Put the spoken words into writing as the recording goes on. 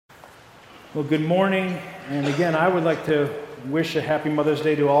Well, good morning. And again, I would like to wish a happy Mother's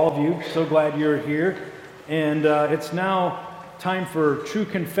Day to all of you. So glad you're here. And it's now time for True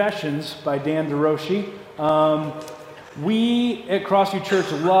Confessions by Dan DeRoshi. We at Crossview Church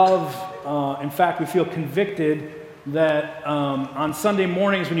love, in fact, we feel convicted that on Sunday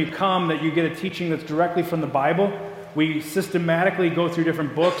mornings when you come, that you get a teaching that's directly from the Bible. We systematically go through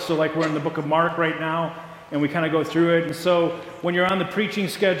different books. So like we're in the book of Mark right now, and we kind of go through it. And so when you're on the preaching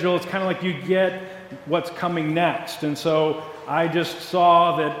schedule, it's kind of like you get what's coming next. And so I just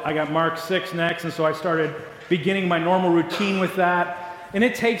saw that I got Mark 6 next, and so I started beginning my normal routine with that. And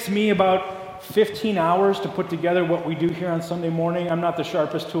it takes me about 15 hours to put together what we do here on Sunday morning. I'm not the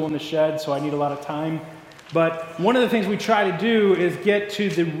sharpest tool in the shed, so I need a lot of time. But one of the things we try to do is get to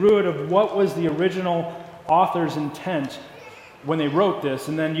the root of what was the original author's intent when they wrote this,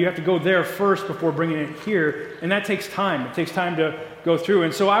 and then you have to go there first before bringing it here, and that takes time. It takes time to go through.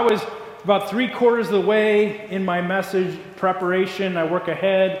 And so I was about 3/4 of the way in my message preparation. I work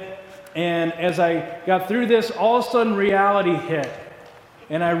ahead, and as I got through this, all of a sudden reality hit,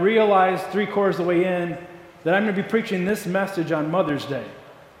 and I realized 3/4 of the way in that I'm going to be preaching this message on Mother's Day.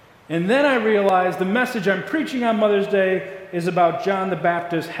 And then I realized the message I'm preaching on Mother's Day is about John the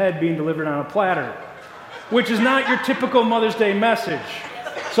Baptist's head being delivered on a platter, which is not your typical Mother's Day message.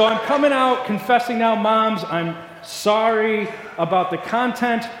 So I'm coming out confessing now, moms, I'm sorry about the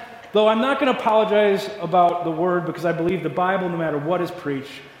content, though I'm not going to apologize about the word, because I believe the Bible, no matter what is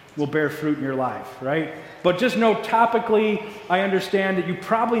preached, will bear fruit in your life, right? But just know topically, I understand that you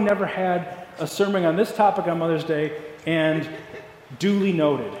probably never had a sermon on this topic on Mother's Day, and duly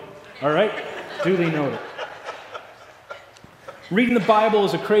noted, all right? Duly noted. Reading the Bible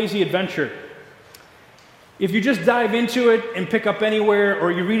is a crazy adventure. If you just dive into it and pick up anywhere,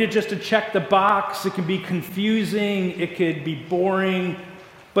 or you read it just to check the box, it can be confusing, it could be boring.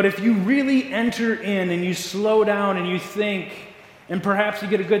 But if you really enter in and you slow down and you think, and perhaps you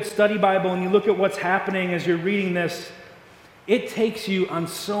get a good study Bible and you look at what's happening as you're reading this, it takes you on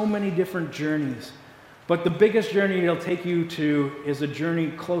so many different journeys. But the biggest journey it'll take you to is a journey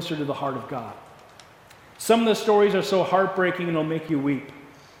closer to the heart of God. Some of the stories are so heartbreaking it'll make you weep.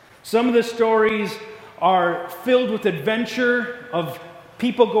 Some of the stories are filled with adventure of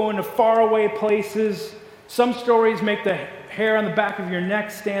people going to faraway places. Some stories make the hair on the back of your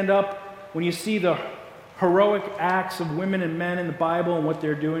neck stand up when you see the heroic acts of women and men in the Bible and what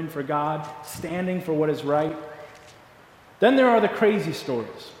they're doing for God, standing for what is right. Then there are the crazy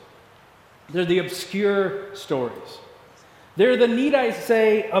stories. They're the obscure stories. They're the, need I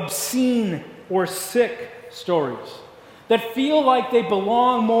say, obscene or sick stories that feel like they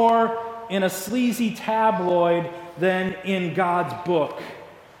belong more in a sleazy tabloid than in God's book.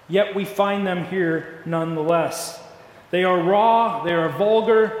 Yet we find them here nonetheless. They are raw, they are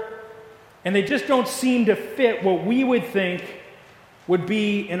vulgar, and they just don't seem to fit what we would think would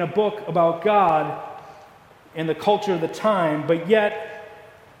be in a book about God and the culture of the time, but yet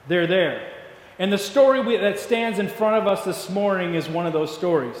they're there. And the story that stands in front of us this morning is one of those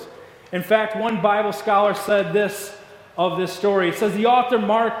stories. In fact, one Bible scholar said this of this story. It says, the author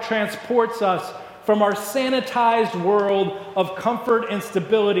Mark transports us from our sanitized world of comfort and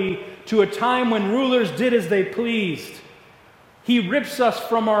stability to a time when rulers did as they pleased. He rips us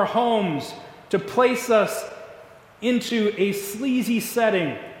from our homes to place us into a sleazy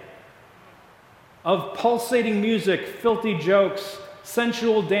setting of pulsating music, filthy jokes,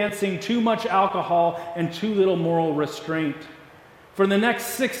 sensual dancing, too much alcohol, and too little moral restraint. For the next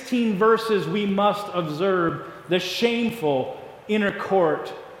 16 verses, we must observe the shameful inner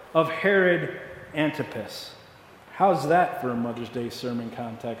court of Herod Antipas. How's that for a Mother's Day sermon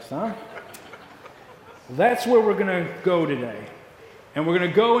context, huh? That's where we're going to go today. And we're going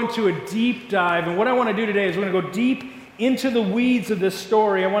to go into a deep dive. And what I want to do today is we're going to go deep into the weeds of this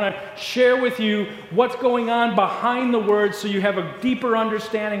story. I want to share with you what's going on behind the words so you have a deeper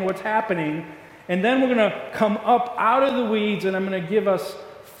understanding of what's happening. And then we're going to come up out of the weeds, and I'm going to give us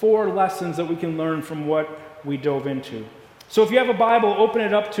 4 lessons that we can learn from what we dove into. So if you have a Bible, open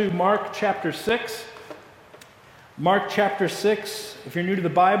it up to Mark chapter 6. Mark chapter 6. If you're new to the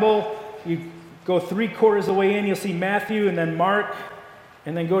Bible, you go 3/4 of the way in, you'll see Matthew and then Mark,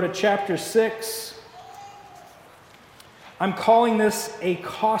 and then go to chapter 6. I'm calling this a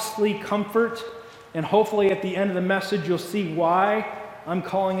costly comfort, and hopefully at the end of the message you'll see why I'm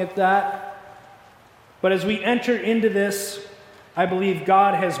calling it that. But as we enter into this, I believe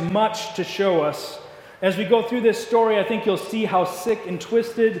God has much to show us. As we go through this story, I think you'll see how sick and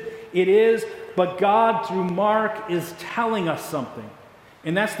twisted it is, but God, through Mark, is telling us something.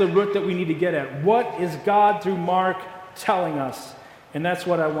 And that's the root that we need to get at. What is God, through Mark, telling us? And that's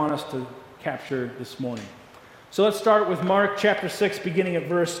what I want us to capture this morning. So let's start with Mark chapter 6, beginning at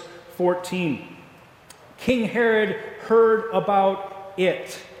verse 14. King Herod heard about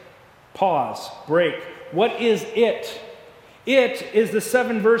it. Pause, break. What is it? It is the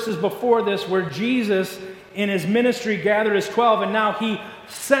 7 verses before this where Jesus in his ministry gathered his 12, and now he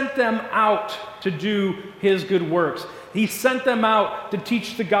sent them out to do his good works. He sent them out to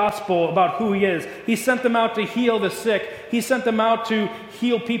teach the gospel about who he is. He sent them out to heal the sick. He sent them out to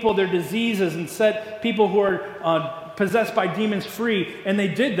heal people their diseases and set people who are possessed by demons free. And they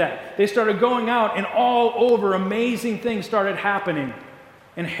did that. They started going out, and all over amazing things started happening.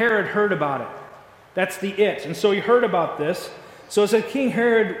 And Herod heard about it. That's the it. And so he heard about this. So it said King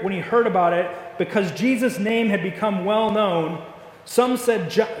Herod, when he heard about it, because Jesus' name had become well known, some said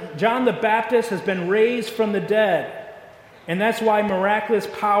John the Baptist has been raised from the dead. And that's why miraculous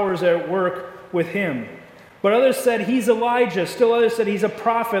powers are at work with him. But others said he's Elijah. Still others said he's a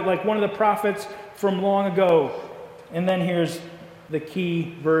prophet, like one of the prophets from long ago. And then here's the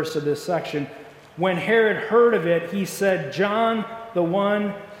key verse of this section. When Herod heard of it, he said, John, the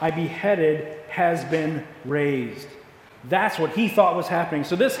one I beheaded, has been raised. That's what he thought was happening.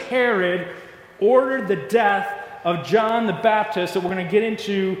 So this Herod ordered the death of John the Baptist that we're going to get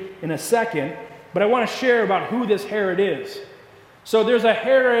into in a second. But I want to share about who this Herod is. So there's a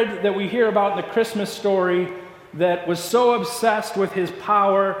Herod that we hear about in the Christmas story that was so obsessed with his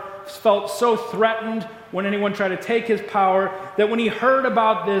power, felt so threatened when anyone tried to take his power, that when he heard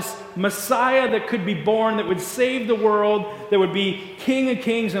about this Messiah that could be born, that would save the world, that would be King of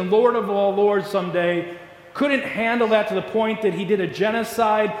Kings and Lord of all lords someday, couldn't handle that to the point that he did a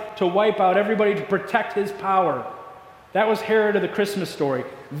genocide to wipe out everybody to protect his power. That was Herod of the Christmas story.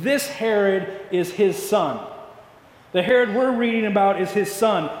 This Herod is his son. The Herod we're reading about is his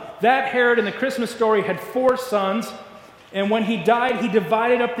son. That Herod in the Christmas story had 4 sons, and when he died, he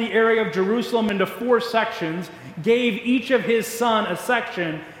divided up the area of Jerusalem into 4 sections, gave each of his son a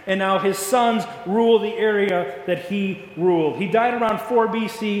section, and now his sons rule the area that he ruled. He died around 4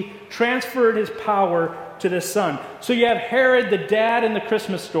 BC, transferred his power to the son. So you have Herod, the dad in the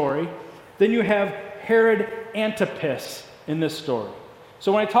Christmas story. Then you have Herod Antipas in this story.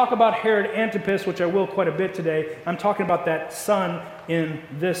 So when I talk about Herod Antipas, which I will quite a bit today, I'm talking about that son in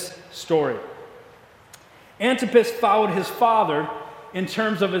this story. Antipas followed his father in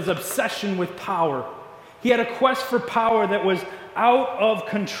terms of his obsession with power. He had a quest for power that was out of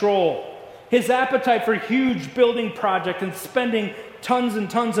control. His appetite for huge building projects and spending tons and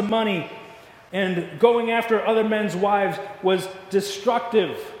tons of money and going after other men's wives was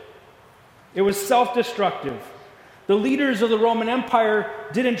destructive. It was self-destructive. The leaders of the Roman Empire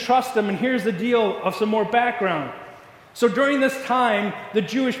didn't trust him, and here's the deal of some more background. So during this time, the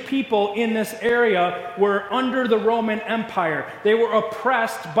Jewish people in this area were under the Roman Empire. They were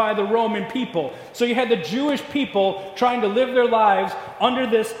oppressed by the Roman people. So you had the Jewish people trying to live their lives under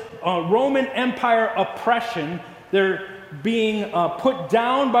this Roman Empire oppression. They're being put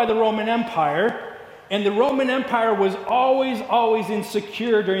down by the Roman Empire. And the Roman Empire was always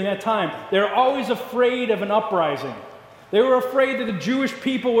insecure during that time. They were always afraid of an uprising. They were afraid that the Jewish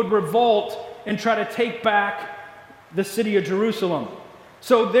people would revolt and try to take back the city of Jerusalem.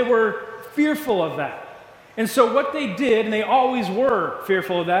 So they were fearful of that. And so what they did, and they always were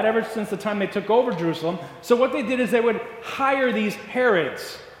fearful of that ever since the time they took over Jerusalem, so what they did is they would hire these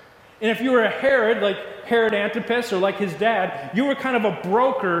Herods. And if you were a Herod, like Herod Antipas or like his dad, you were kind of a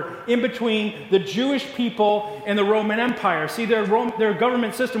broker in between the Jewish people and the Roman Empire. See, their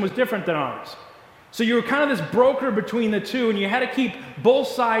government system was different than ours. So you were kind of this broker between the two, and you had to keep both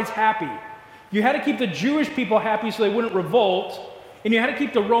sides happy. You had to keep the Jewish people happy so they wouldn't revolt, and you had to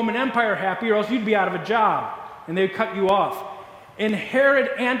keep the Roman Empire happy or else you'd be out of a job, and they would cut you off. And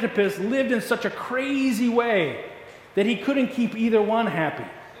Herod Antipas lived in such a crazy way that he couldn't keep either one happy.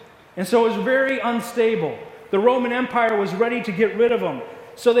 And so it was very unstable. The Roman Empire was ready to get rid of him.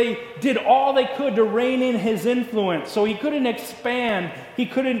 So they did all they could to rein in his influence. So he couldn't expand. He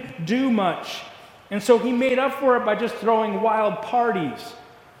couldn't do much. And so he made up for it by just throwing wild parties.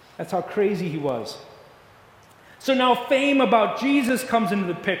 That's how crazy he was. So now fame about Jesus comes into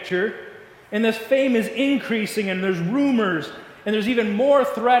the picture. And this fame is increasing, and there's rumors. And there's even more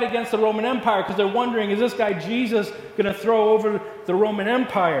threat against the Roman Empire because they're wondering, is this guy Jesus going to throw over the Roman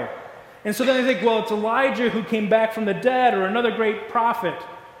Empire? And so then they think, well, it's Elijah who came back from the dead or another great prophet.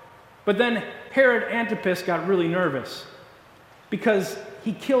 But then Herod Antipas got really nervous because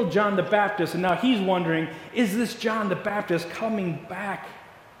he killed John the Baptist, and now he's wondering, is this John the Baptist coming back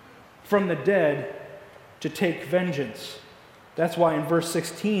from the dead to take vengeance? That's why in verse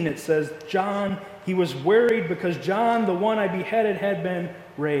 16 it says, John, he was worried because John, the one I beheaded, had been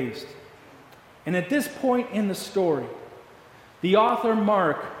raised. And at this point in the story, the author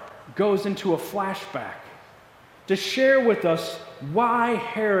Mark goes into a flashback to share with us why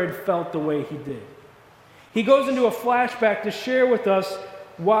Herod felt the way he did. He goes into a flashback to share with us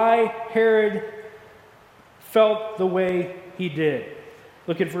why Herod felt the way he did.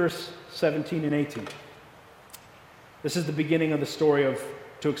 Look at verse 17 and 18. This is the beginning of the story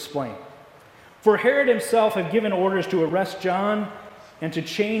to explain. For Herod himself had given orders to arrest John and to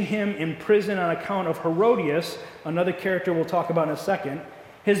chain him in prison on account of Herodias, another character we'll talk about in a second,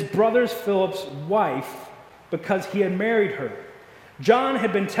 his brother Philip's wife, because he had married her. John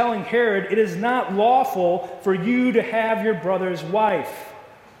had been telling Herod, "It is not lawful for you to have your brother's wife."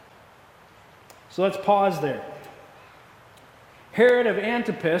 So let's pause there. Herod of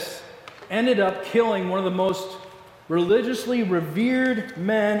Antipas ended up killing one of the most religiously revered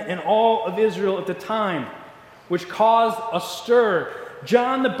men in all of Israel at the time, which caused a stir.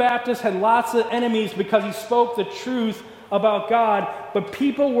 John the Baptist had lots of enemies because he spoke the truth about God, but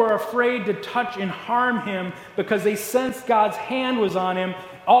people were afraid to touch and harm him because they sensed God's hand was on him.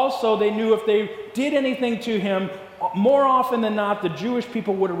 Also, they knew if they did anything to him, more often than not, the Jewish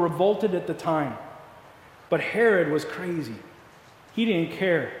people would have revolted at the time. But Herod was crazy. He didn't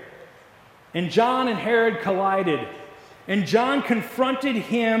care. And John and Herod collided. And John confronted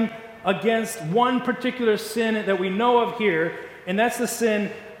him against one particular sin that we know of here, and that's the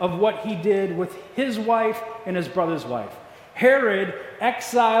sin of what he did with his wife and his brother's wife. Herod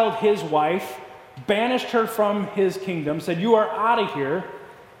exiled his wife, banished her from his kingdom, said, "You are out of here."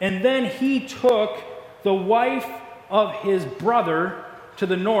 And then he took the wife of his brother to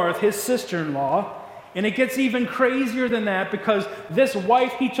the north, his sister-in-law. And it gets even crazier than that, because this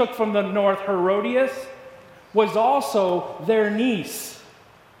wife he took from the north, Herodias, was also their niece.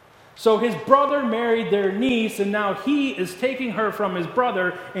 So his brother married their niece, and now he is taking her from his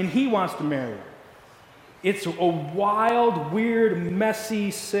brother, and he wants to marry her. It's a wild, weird,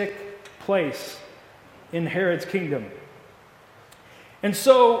 messy, sick place in Herod's kingdom. And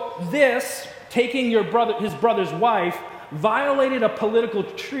so this, taking his brother's wife, violated a political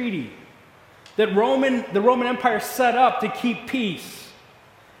treaty that the Roman Empire set up to keep peace.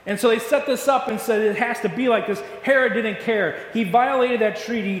 And so they set this up and said it has to be like this. Herod didn't care. He violated that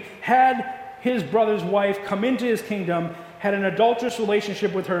treaty, had his brother's wife come into his kingdom, had an adulterous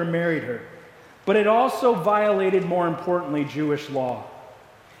relationship with her, and married her. But it also violated, more importantly, Jewish law.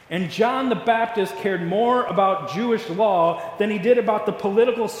 And John the Baptist cared more about Jewish law than he did about the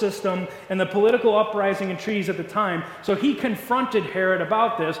political system and the political uprising and treaties at the time. So he confronted Herod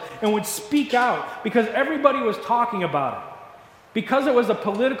about this and would speak out because everybody was talking about it. Because it was a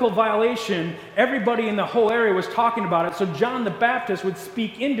political violation, everybody in the whole area was talking about it. So John the Baptist would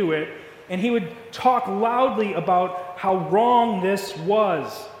speak into it, and he would talk loudly about how wrong this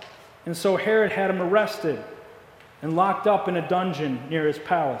was. And so Herod had him arrested and locked up in a dungeon near his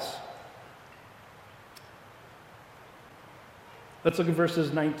palace. Let's look at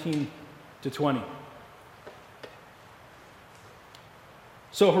verses 19 to 20.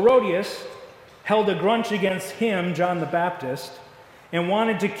 So Herodias held a grudge against him, John the Baptist, and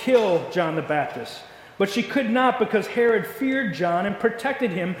wanted to kill John the Baptist. But she could not, because Herod feared John and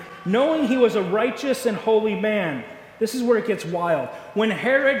protected him, knowing he was a righteous and holy man. This is where it gets wild. When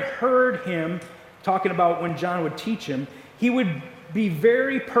Herod heard him, talking about when John would teach him, he would be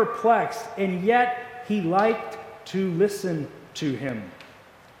very perplexed, and yet he liked to listen to him.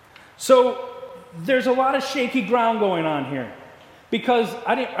 So there's a lot of shaky ground going on here. Because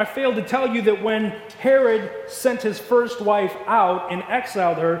I failed to tell you that when Herod sent his first wife out and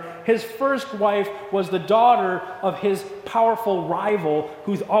exiled her, his first wife was the daughter of his powerful rival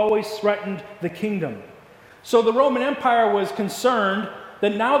who's always threatened the kingdom. So the Roman Empire was concerned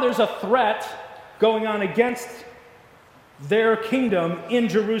that now there's a threat going on against their kingdom in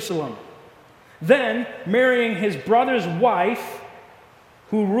Jerusalem. Then, marrying his brother's wife,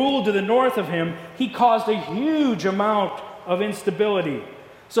 who ruled to the north of him, he caused a huge amount of instability.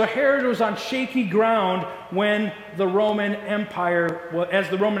 So Herod was on shaky ground when the Roman Empire, as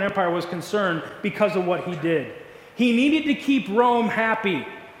the Roman Empire was concerned, because of what he did. He needed to keep Rome happy,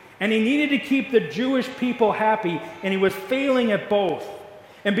 and he needed to keep the Jewish people happy, and he was failing at both.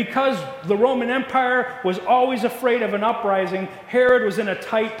 And because the Roman Empire was always afraid of an uprising, Herod was in a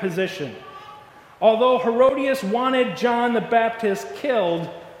tight position. Although Herodias wanted John the Baptist killed,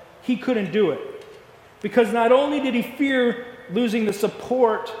 he couldn't do it. Because not only did he fear losing the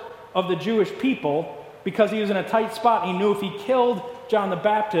support of the Jewish people, because he was in a tight spot, he knew if he killed John the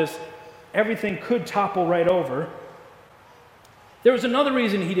Baptist, everything could topple right over. There was another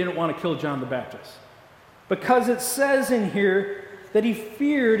reason he didn't want to kill John the Baptist. Because it says in here that he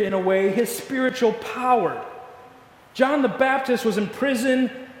feared, in a way, his spiritual power. John the Baptist was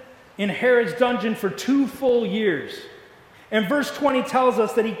imprisoned in Herod's dungeon for 2 full years. And verse 20 tells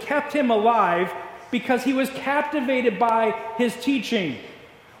us that he kept him alive because he was captivated by his teaching.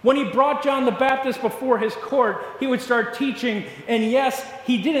 When he brought John the Baptist before his court, he would start teaching. And yes,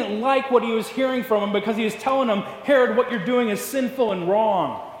 he didn't like what he was hearing from him because he was telling him, Herod, what you're doing is sinful and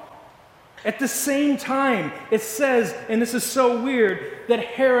wrong. At the same time, it says, and this is so weird, that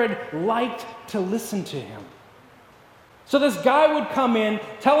Herod liked to listen to him. So this guy would come in,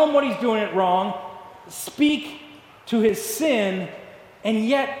 tell him what he's doing it wrong, speak to his sin, and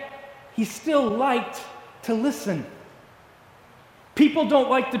yet he still liked to listen. People don't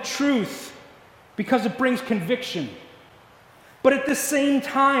like the truth because it brings conviction. But at the same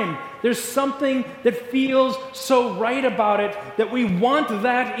time, there's something that feels so right about it that we want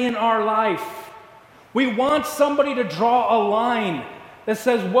that in our life. We want somebody to draw a line that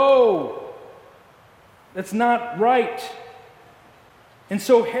says, whoa, that's not right. And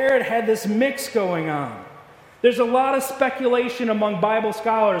so Herod had this mix going on. There's a lot of speculation among Bible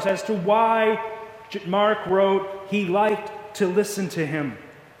scholars as to why Mark wrote he liked to listen to him.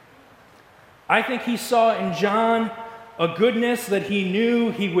 I think he saw in John a goodness that he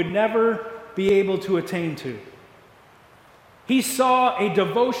knew he would never be able to attain to. He saw a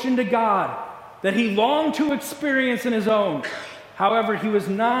devotion to God that he longed to experience in his own. However, he was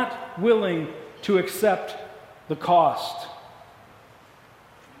not willing to accept the cost.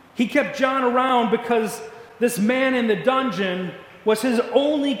 He kept John around because this man in the dungeon was his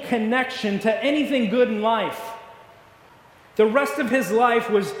only connection to anything good in life. The rest of his life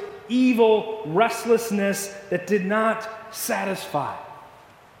was evil restlessness that did not satisfy.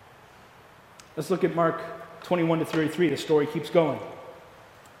 Let's look at Mark 21-33. The story keeps going.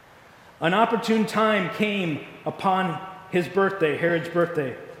 An opportune time came upon his birthday, Herod's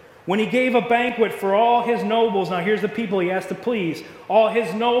birthday, when he gave a banquet for all his nobles. Now here's the people he has to please. All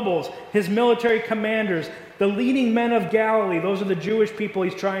his nobles, his military commanders, the leading men of Galilee. Those are the Jewish people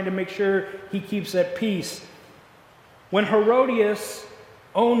he's trying to make sure he keeps at peace. When Herodias'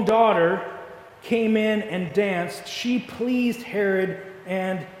 own daughter came in and danced, she pleased Herod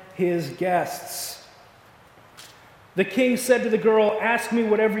and his guests. The king said to the girl, "Ask me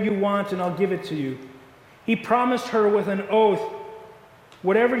whatever you want and I'll give it to you." He promised her with an oath,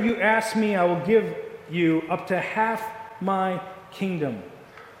 "Whatever you ask me, I will give you up to half my kingdom."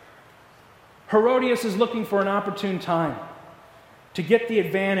 Herodias is looking for an opportune time to get the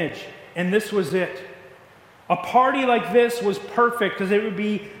advantage, and this was it. A party like this was perfect because it would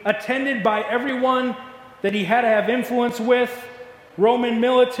be attended by everyone that he had to have influence with, Roman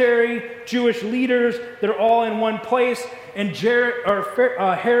military, Jewish leaders, they're all in one place, and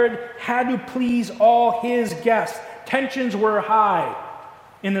Herod had to please all his guests. Tensions were high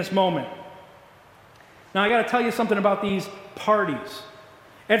in this moment. Now I got to tell you something about these parties.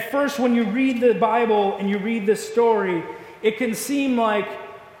 At first, when you read the Bible and you read this story, it can seem like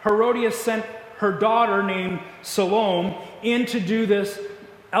Herodias sent her daughter named Salome in to do this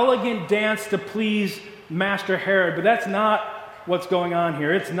elegant dance to please Master Herod. But that's not what's going on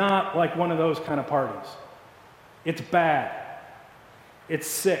here. It's not like one of those kind of parties. It's bad. It's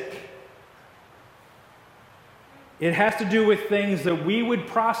sick. It has to do with things that we would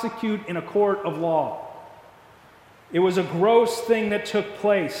prosecute in a court of law. It was a gross thing that took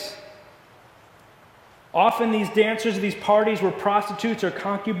place. Often these dancers at these parties were prostitutes or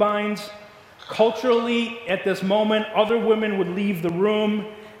concubines. Culturally, at this moment, other women would leave the room,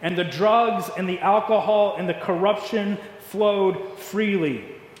 and the drugs and the alcohol and the corruption flowed freely.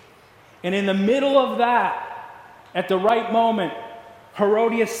 And in the middle of that, at the right moment,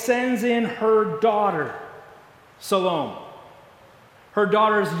 Herodias sends in her daughter, Salome. Her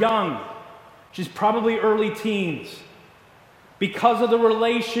daughter is young. She's probably early teens. Because of the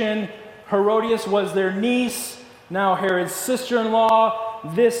relation, Herodias was their niece, now Herod's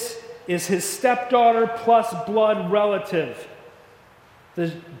sister-in-law. This is his stepdaughter plus blood relative.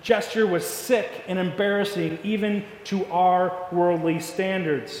 The gesture was sick and embarrassing even to our worldly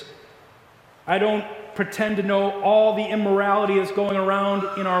standards. I don't pretend to know all the immorality that's going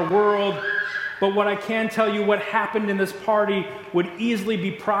around in our world, but what I can tell you, what happened in this party would easily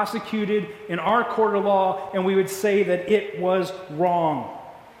be prosecuted in our court of law, and we would say that it was wrong.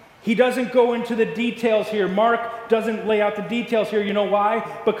 He doesn't go into the details here. Mark doesn't lay out the details here. You know why?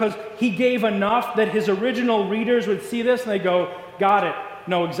 Because he gave enough that his original readers would see this and they go, got it,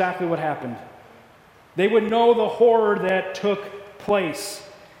 know exactly what happened. They would know the horror that took place.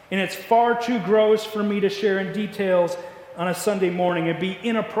 And it's far too gross for me to share in details on a Sunday morning. It'd be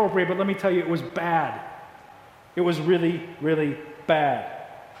inappropriate, but let me tell you, it was bad. It was really, really bad.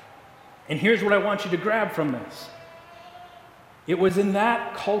 And here's what I want you to grab from this. It was in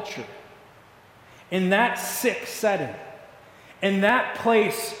that culture, in that sick setting, in that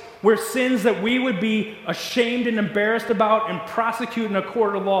place where sins that we would be ashamed and embarrassed about and prosecute in a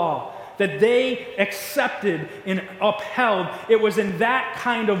court of law, that they accepted and upheld. It was in that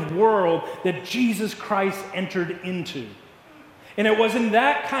kind of world that Jesus Christ entered into. And it was in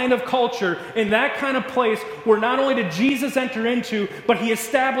that kind of culture, in that kind of place, where not only did Jesus enter into, but he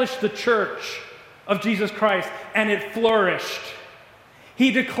established the church of Jesus Christ, and it flourished.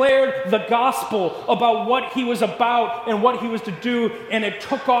 He declared the gospel about what he was about and what he was to do, and it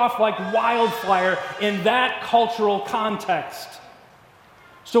took off like wildfire in that cultural context.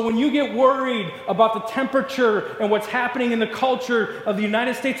 So when you get worried about the temperature and what's happening in the culture of the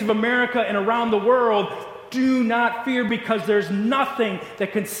United States of America and around the world, do not fear, because there's nothing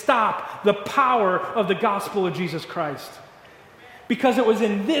that can stop the power of the gospel of Jesus Christ. Because it was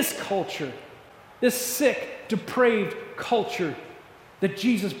in this culture, this sick, depraved culture, that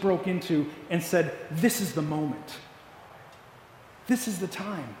Jesus broke into and said, this is the moment. This is the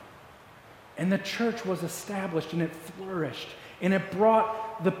time. And the church was established, and it flourished, and it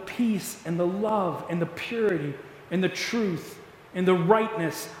brought the peace and the love and the purity and the truth and the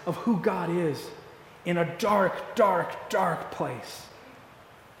rightness of who God is in a dark, dark, dark place.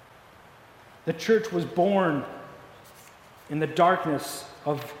 The church was born in the darkness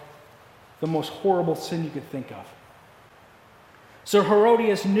of the most horrible sin you could think of. So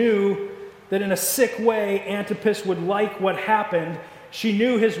Herodias knew that in a sick way, Antipas would like what happened. She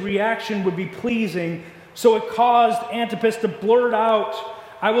knew his reaction would be pleasing, so it caused Antipas to blurt out,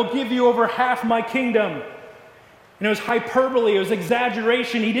 "I will give you over half my kingdom." And it was hyperbole, it was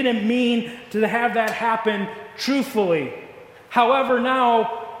exaggeration. He didn't mean to have that happen truthfully. However,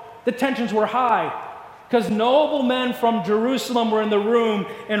 now the tensions were high, because noblemen from Jerusalem were in the room,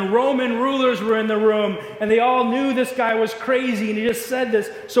 and Roman rulers were in the room, and they all knew this guy was crazy, and he just said this.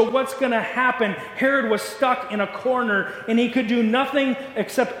 So what's going to happen? Herod was stuck in a corner, and he could do nothing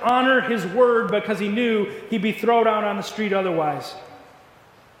except honor his word, because he knew he'd be thrown out on the street otherwise.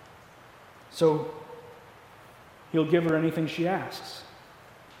 So he'll give her anything she asks.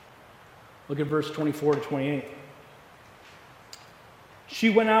 Look at verse 24 to 28. She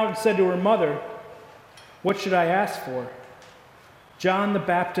went out and said to her mother, "What should I ask for?" "John the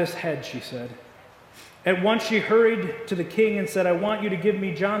Baptist's head," she said. At once she hurried to the king and said, "I want you to give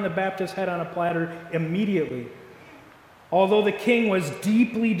me John the Baptist's head on a platter immediately." Although the king was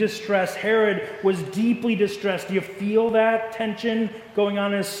deeply distressed, Herod was deeply distressed. Do you feel that tension going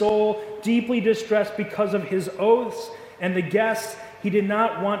on in his soul? Deeply distressed because of his oaths and the guests. He did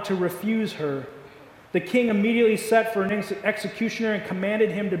not want to refuse her. The king immediately sent for an executioner and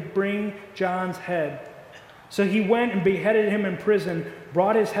commanded him to bring John's head. So he went and beheaded him in prison,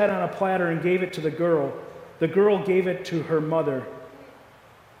 brought his head on a platter, and gave it to the girl. The girl gave it to her mother.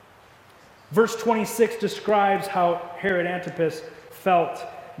 Verse 26 describes how Herod Antipas felt,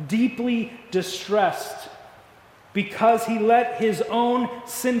 deeply distressed, because he let his own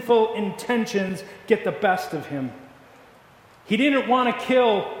sinful intentions get the best of him. He didn't want to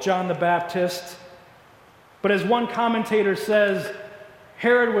kill John the Baptist, but as one commentator says,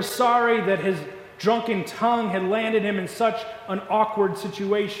 Herod was sorry that his drunken tongue had landed him in such an awkward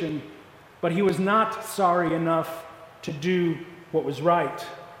situation, but he was not sorry enough to do what was right.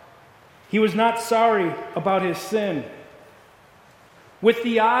 He was not sorry about his sin. With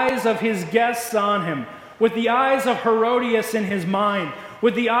the eyes of his guests on him, with the eyes of Herodias in his mind,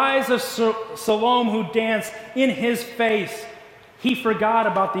 with the eyes of Salome who danced in his face, he forgot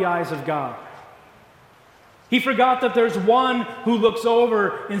about the eyes of God. He forgot that there's one who looks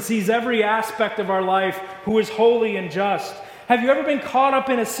over and sees every aspect of our life, who is holy and just. Have you ever been caught up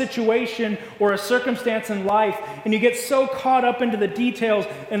in a situation or a circumstance in life, and you get so caught up into the details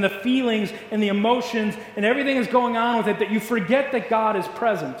and the feelings and the emotions and everything that's going on with it that you forget that God is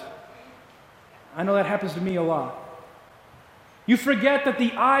present? I know that happens to me a lot. You forget that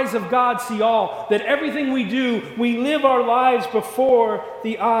the eyes of God see all, that everything we do, we live our lives before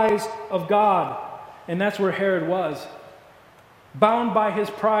the eyes of God. And that's where Herod was. Bound by his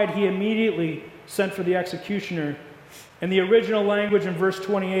pride, he immediately sent for the executioner. And the original language in verse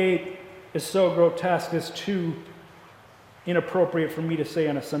 28 is so grotesque, it's too inappropriate for me to say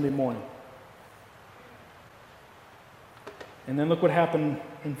on a Sunday morning. And then look what happened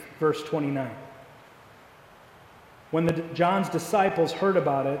in verse 29. When John's disciples heard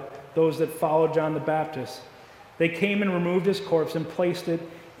about it, those that followed John the Baptist, they came and removed his corpse and placed it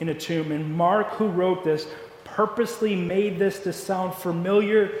in a tomb. And Mark, who wrote this, purposely made this to sound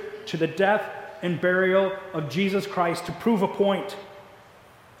familiar to the deaf and burial of Jesus Christ to prove a point.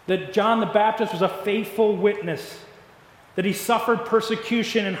 That John the Baptist was a faithful witness, that he suffered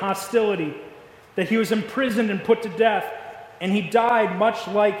persecution and hostility, that he was imprisoned and put to death, and he died much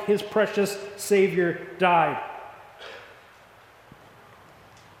like his precious Savior died.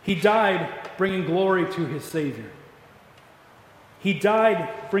 He died bringing glory to his Savior. He died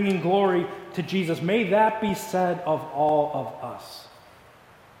bringing glory to Jesus. May that be said of all of us.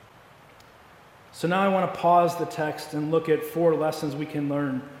 So now I want to pause the text and look at 4 lessons we can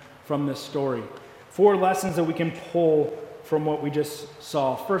learn from this story. 4 lessons that we can pull from what we just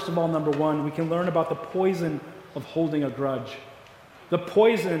saw. First of all, number 1, we can learn about the poison of holding a grudge. The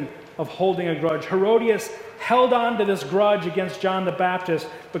poison of holding a grudge. Herodias held on to this grudge against John the Baptist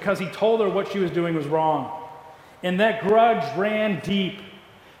because he told her what she was doing was wrong. And that grudge ran deep.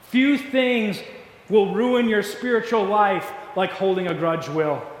 Few things will ruin your spiritual life like holding a grudge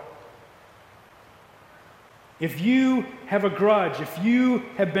will. If you have a grudge, if you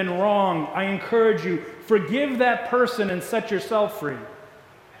have been wrong, I encourage you, forgive that person and set yourself free.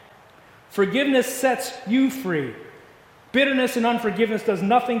 Forgiveness sets you free. Bitterness and unforgiveness does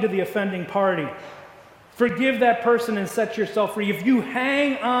nothing to the offending party. Forgive that person and set yourself free. If you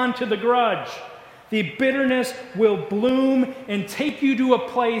hang on to the grudge, the bitterness will bloom and take you to a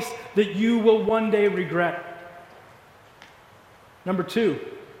place that you will one day regret. Number 2,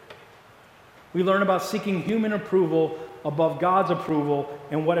 we learn about seeking human approval above God's approval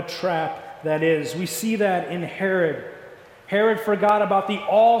and what a trap that is. We see that in Herod. Herod forgot about the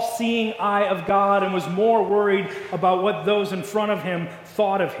all-seeing eye of God and was more worried about what those in front of him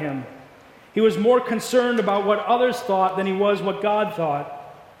thought of him. He was more concerned about what others thought than he was what God thought.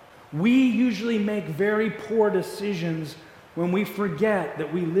 We usually make very poor decisions when we forget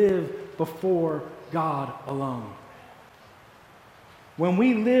that we live before God alone. When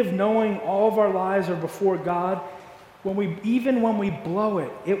we live knowing all of our lives are before God, even when we blow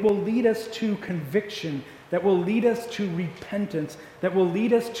it, it will lead us to conviction, that will lead us to repentance, that will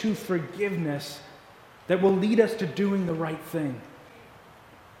lead us to forgiveness, that will lead us to doing the right thing.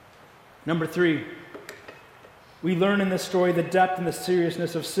 Number 3, we learn in this story the depth and the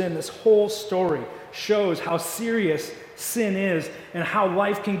seriousness of sin. This whole story shows how serious sin is and how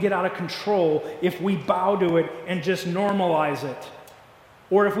life can get out of control if we bow to it and just normalize it.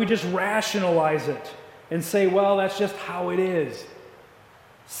 Or if we just rationalize it and say, well, that's just how it is.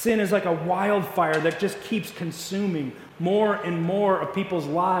 Sin is like a wildfire that just keeps consuming more and more of people's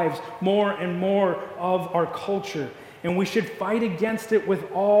lives, more and more of our culture. And we should fight against it with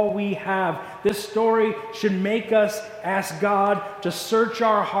all we have. This story should make us ask God to search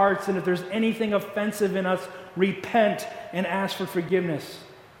our hearts, and if there's anything offensive in us, repent and ask for forgiveness.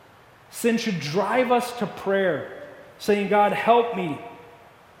 Sin should drive us to prayer, saying, God, help me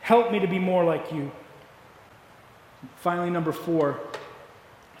to be more like you. Finally, number 4,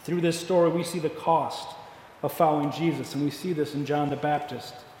 through this story, we see the cost of following Jesus, and we see this in John the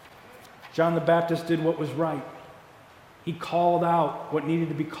Baptist. John the Baptist did what was right. He called out what needed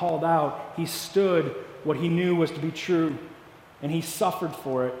to be called out. He stood what he knew was to be true, and he suffered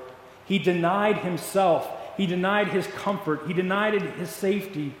for it. He denied himself. He denied his comfort. He denied his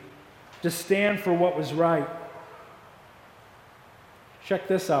safety to stand for what was right. Check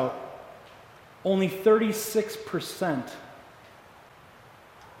this out. Only 36%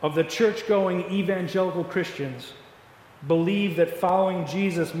 of the church-going evangelical Christians believe that following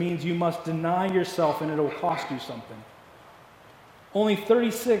Jesus means you must deny yourself and it will cost you something. Only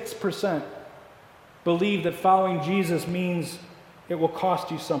 36% believe that following Jesus means it will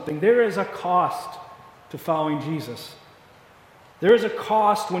cost you something. There is a cost to following Jesus. There is a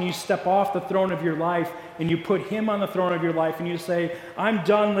cost when you step off the throne of your life and you put him on the throne of your life and you say, I'm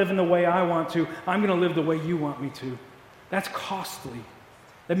done living the way I want to. I'm going to live the way you want me to. That's costly.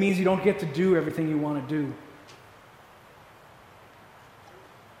 That means you don't get to do everything you want to do.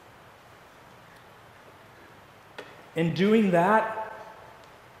 In doing that,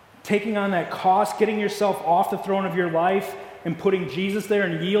 taking on that cost, getting yourself off the throne of your life and putting Jesus there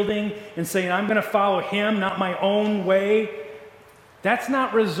and yielding and saying, I'm going to follow him, not my own way, that's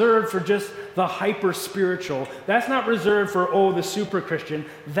not reserved for just the hyper-spiritual. That's not reserved for, the super Christian.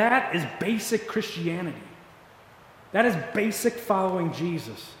 That is basic Christianity. That is basic following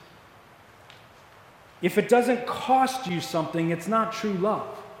Jesus. If it doesn't cost you something, it's not true love.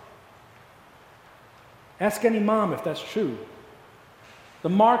 Ask any mom if that's true. The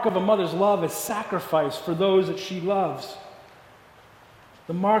mark of a mother's love is sacrifice for those that she loves.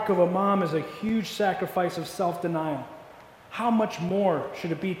 The mark of a mom is a huge sacrifice of self-denial. How much more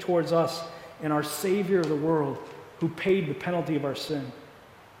should it be towards us and our Savior of the world who paid the penalty of our sin?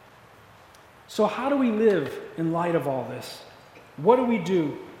 So how do we live in light of all this? What do we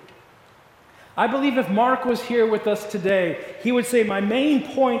do? I believe if Mark was here with us today, he would say, my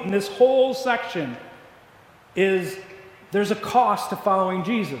main point in this whole section is there's a cost to following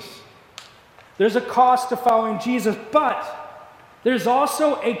Jesus. There's a cost to following Jesus, but there's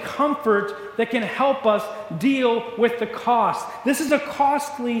also a comfort that can help us deal with the cost. This is a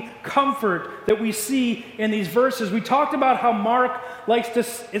costly comfort that we see in these verses. We talked about how Mark likes to,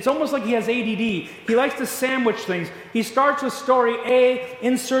 it's almost like he has ADD. He likes to sandwich things. He starts with story A,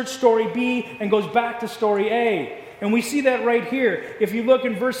 inserts story B, and goes back to story A. And we see that right here. If you look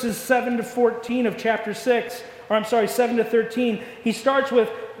in verses 7 to 14 of chapter 6, 7 to 13, he starts with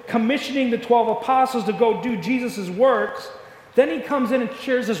commissioning the 12 apostles to go do Jesus' works. Then he comes in and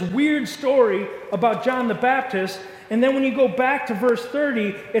shares this weird story about John the Baptist. And then when you go back to verse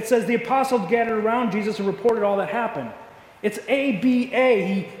 30, it says the apostles gathered around Jesus and reported all that happened. It's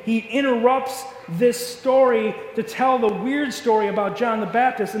ABA. He interrupts this story to tell the weird story about John the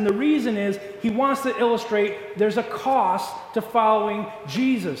Baptist. And the reason is he wants to illustrate there's a cost to following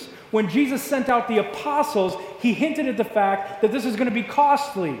Jesus. When Jesus sent out the apostles, he hinted at the fact that this is going to be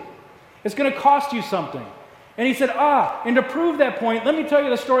costly. It's going to cost you something. And he said, and to prove that point, let me tell you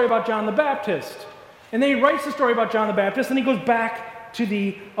the story about John the Baptist. And then he writes the story about John the Baptist, and he goes back to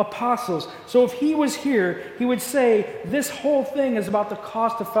the apostles. So if he was here, he would say, this whole thing is about the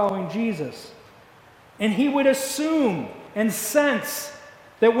cost of following Jesus. And he would assume and sense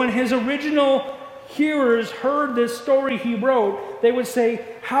that when his original hearers heard this story he wrote, they would say,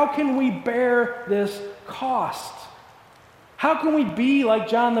 how can we bear this cost? How can we be like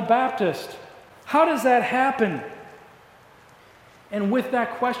John the Baptist? How does that happen? And with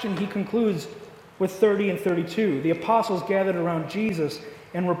that question, he concludes with 30 and 32. The apostles gathered around Jesus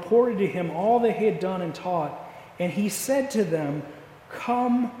and reported to him all that he had done and taught. And he said to them,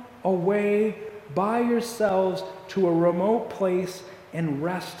 come away by yourselves to a remote place and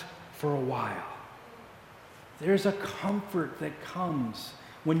rest for a while. There's a comfort that comes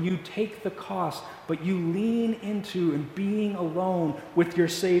when you take the cost, but you lean into and being alone with your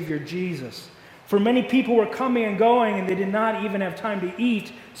Savior, Jesus. For many people were coming and going, and they did not even have time to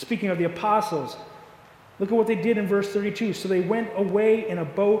eat, speaking of the apostles. Look at what they did in verse 32. So they went away in a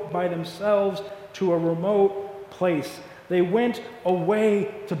boat by themselves to a remote place. They went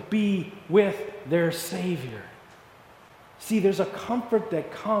away to be with their Savior. See, there's a comfort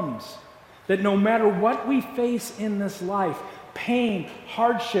that comes, that no matter what we face in this life, pain,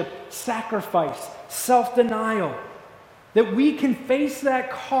 hardship, sacrifice, self-denial, that we can face that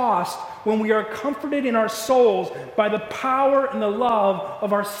cost when we are comforted in our souls by the power and the love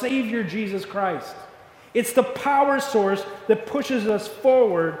of our Savior, Jesus Christ. It's the power source that pushes us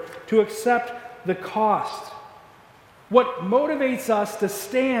forward to accept the cost. What motivates us to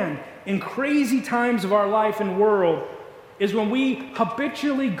stand in crazy times of our life and world is when we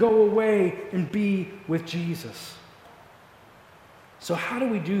habitually go away and be with Jesus. So how do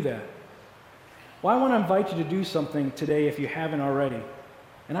we do that? Well, I want to invite you to do something today if you haven't already.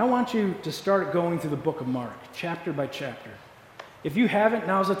 And I want you to start going through the book of Mark, chapter by chapter. If you haven't,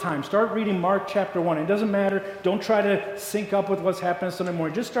 now's the time. Start reading Mark chapter 1. It doesn't matter. Don't try to sync up with what's happening Sunday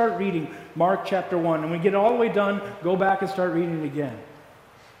morning. Just start reading Mark chapter 1. And when we get all the way done, go back and start reading it again.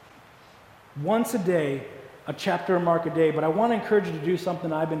 Once a day, a chapter of Mark a day. But I want to encourage you to do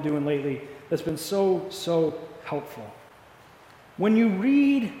something I've been doing lately that's been so helpful. When you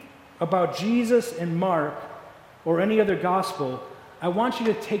read about Jesus in Mark or any other gospel, I want you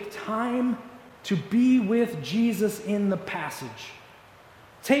to take time to be with Jesus in the passage.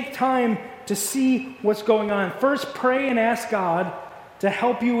 Take time to see what's going on. First, pray and ask God to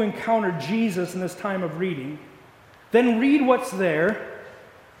help you encounter Jesus in this time of reading. Then read what's there.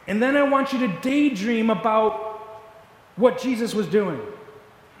 And then I want you to daydream about what Jesus was doing.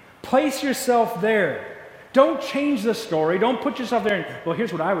 Place yourself there. Don't change the story. Don't put yourself there and, well,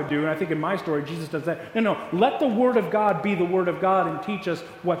 here's what I would do, and I think in my story, Jesus does that. No. Let the Word of God be the Word of God and teach us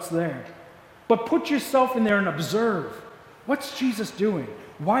what's there. But put yourself in there and observe. What's Jesus doing?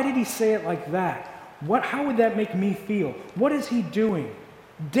 Why did he say it like that? How would that make me feel? What is he doing?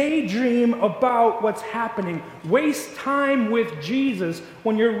 Daydream about what's happening. Waste time with Jesus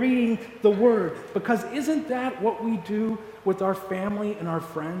when you're reading the Word. Because isn't that what we do with our family and our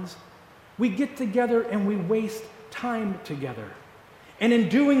friends? We get together and we waste time together. And in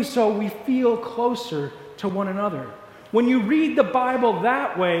doing so, we feel closer to one another. When you read the Bible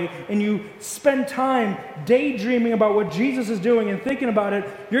that way and you spend time daydreaming about what Jesus is doing and thinking about it,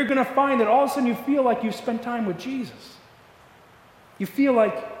 you're going to find that all of a sudden you feel like you've spent time with Jesus. You feel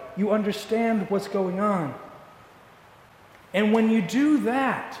like you understand what's going on. And when you do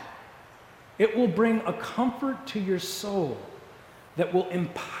that, It will bring a comfort to your soul that will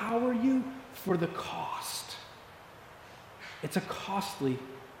empower you for the cost. It's a costly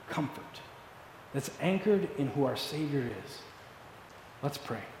comfort that's anchored in who our Savior is. Let's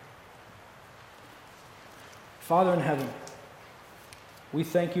pray. Father in heaven, we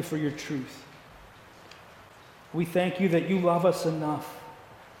thank you for your truth. We thank you that you love us enough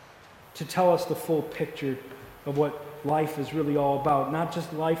to tell us the full picture of what life is really all about. Not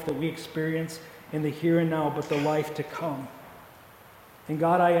just life that we experience in the here and now, but the life to come. And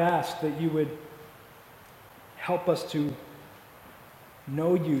God, I ask that you would help us to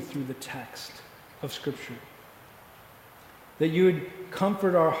know you through the text of Scripture. That you would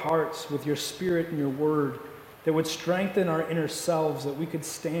comfort our hearts with your Spirit and your word, that would strengthen our inner selves, that we could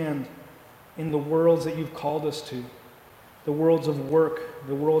stand in the worlds that you've called us to, the worlds of work,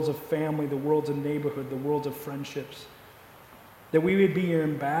 the worlds of family, the worlds of neighborhood, the worlds of friendships. That we would be your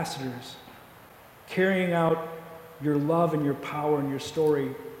ambassadors, carrying out your love and your power and your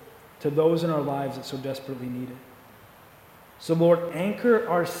story to those in our lives that so desperately need it. So Lord, anchor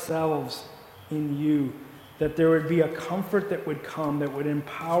ourselves in you, that there would be a comfort that would come, that would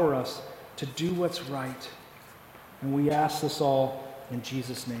empower us to do what's right. And we ask this all in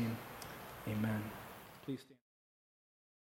Jesus' name. Amen.